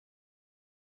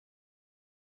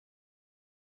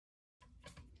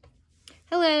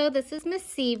Hello, this is Miss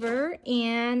Seaver,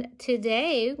 and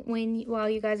today, while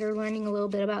you guys are learning a little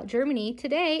bit about Germany,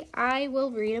 today I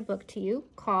will read a book to you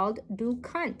called Du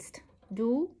kannst.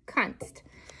 Du kannst.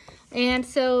 And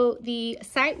so the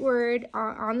sight word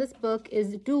on this book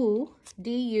is du,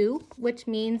 D-U, which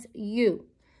means you.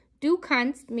 Du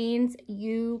kannst means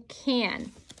you can.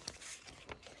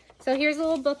 So here's a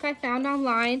little book I found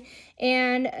online,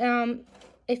 and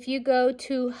if you go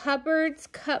to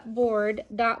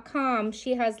hubbardscupboard.com,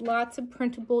 she has lots of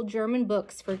printable German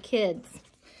books for kids,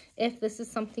 if this is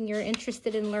something you're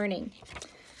interested in learning.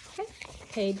 Okay.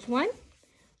 Page 1.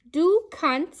 Du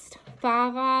kannst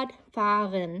Fahrrad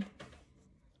fahren.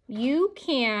 You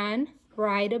can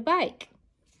ride a bike.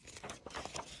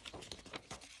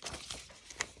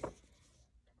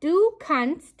 Du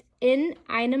kannst in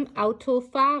einem Auto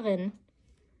fahren.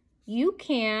 You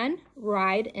can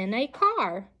ride in a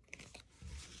car.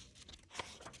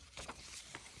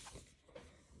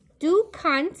 Du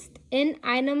kannst in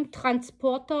einem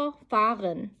Transporter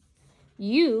fahren.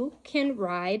 You can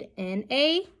ride in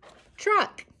a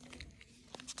truck.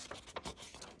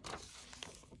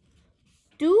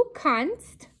 Du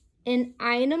kannst in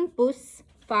einem Bus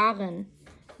fahren.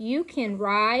 You can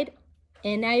ride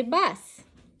in a bus.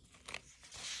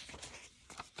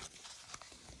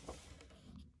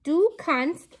 Du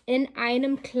kannst in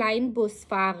einem Kleinbus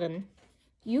fahren.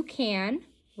 You can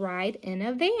ride in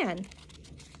a van.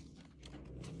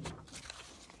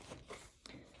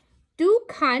 Du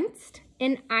kannst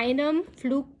in einem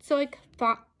Flugzeug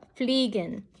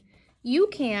fliegen. You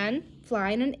can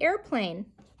fly in an airplane.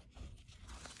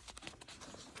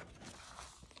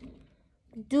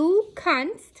 Du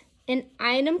kannst in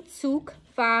einem Zug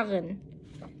fahren.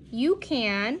 You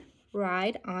can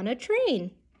ride on a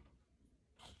train.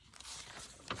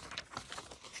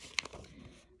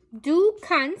 Du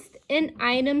kannst in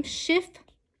einem Schiff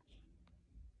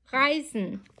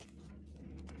reisen.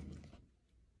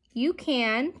 You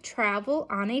can travel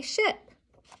on a ship.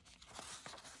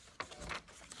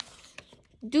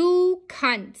 Du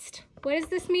kannst. What does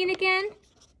this mean again?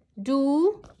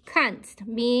 Du kannst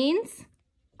means,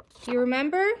 do you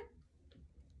remember?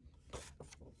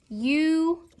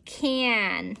 You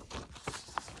can.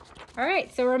 All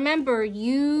right, so remember,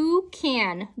 you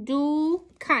can. Du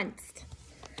kannst.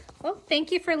 Well,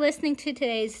 thank you for listening to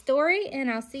today's story, and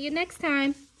I'll see you next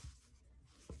time.